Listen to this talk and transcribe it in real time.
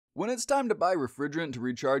When it's time to buy refrigerant to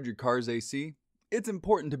recharge your car's AC, it's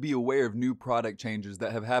important to be aware of new product changes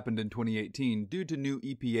that have happened in 2018 due to new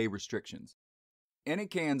EPA restrictions. Any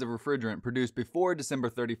cans of refrigerant produced before December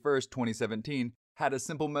 31st, 2017 had a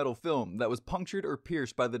simple metal film that was punctured or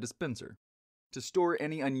pierced by the dispenser. To store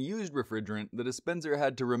any unused refrigerant, the dispenser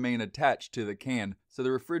had to remain attached to the can so the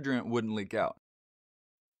refrigerant wouldn't leak out.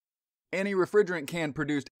 Any refrigerant can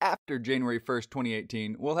produced after January 1st,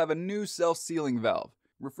 2018 will have a new self-sealing valve.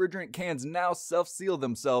 Refrigerant cans now self-seal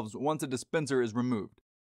themselves once a dispenser is removed.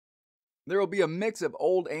 There will be a mix of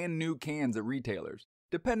old and new cans at retailers.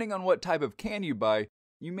 Depending on what type of can you buy,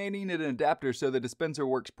 you may need an adapter so the dispenser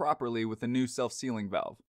works properly with the new self-sealing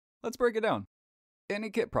valve. Let's break it down.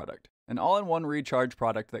 Any kit product, an all-in-one recharge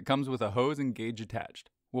product that comes with a hose and gauge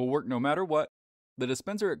attached, will work no matter what. The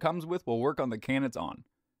dispenser it comes with will work on the can it's on.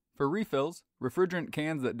 For refills, refrigerant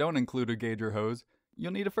cans that don't include a gauge or hose,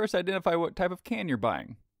 you'll need to first identify what type of can you're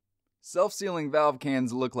buying. Self-sealing valve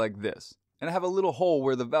cans look like this, and have a little hole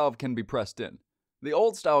where the valve can be pressed in. The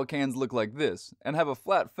old-style cans look like this, and have a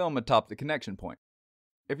flat film atop the connection point.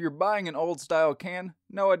 If you're buying an old-style can,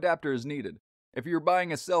 no adapter is needed. If you're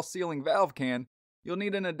buying a self-sealing valve can, you'll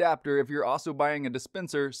need an adapter if you're also buying a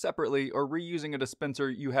dispenser separately or reusing a dispenser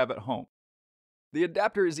you have at home. The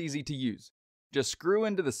adapter is easy to use. Just screw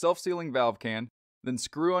into the self-sealing valve can, then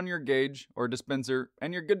screw on your gauge or dispenser,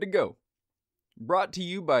 and you're good to go. Brought to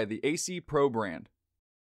you by the AC Pro brand.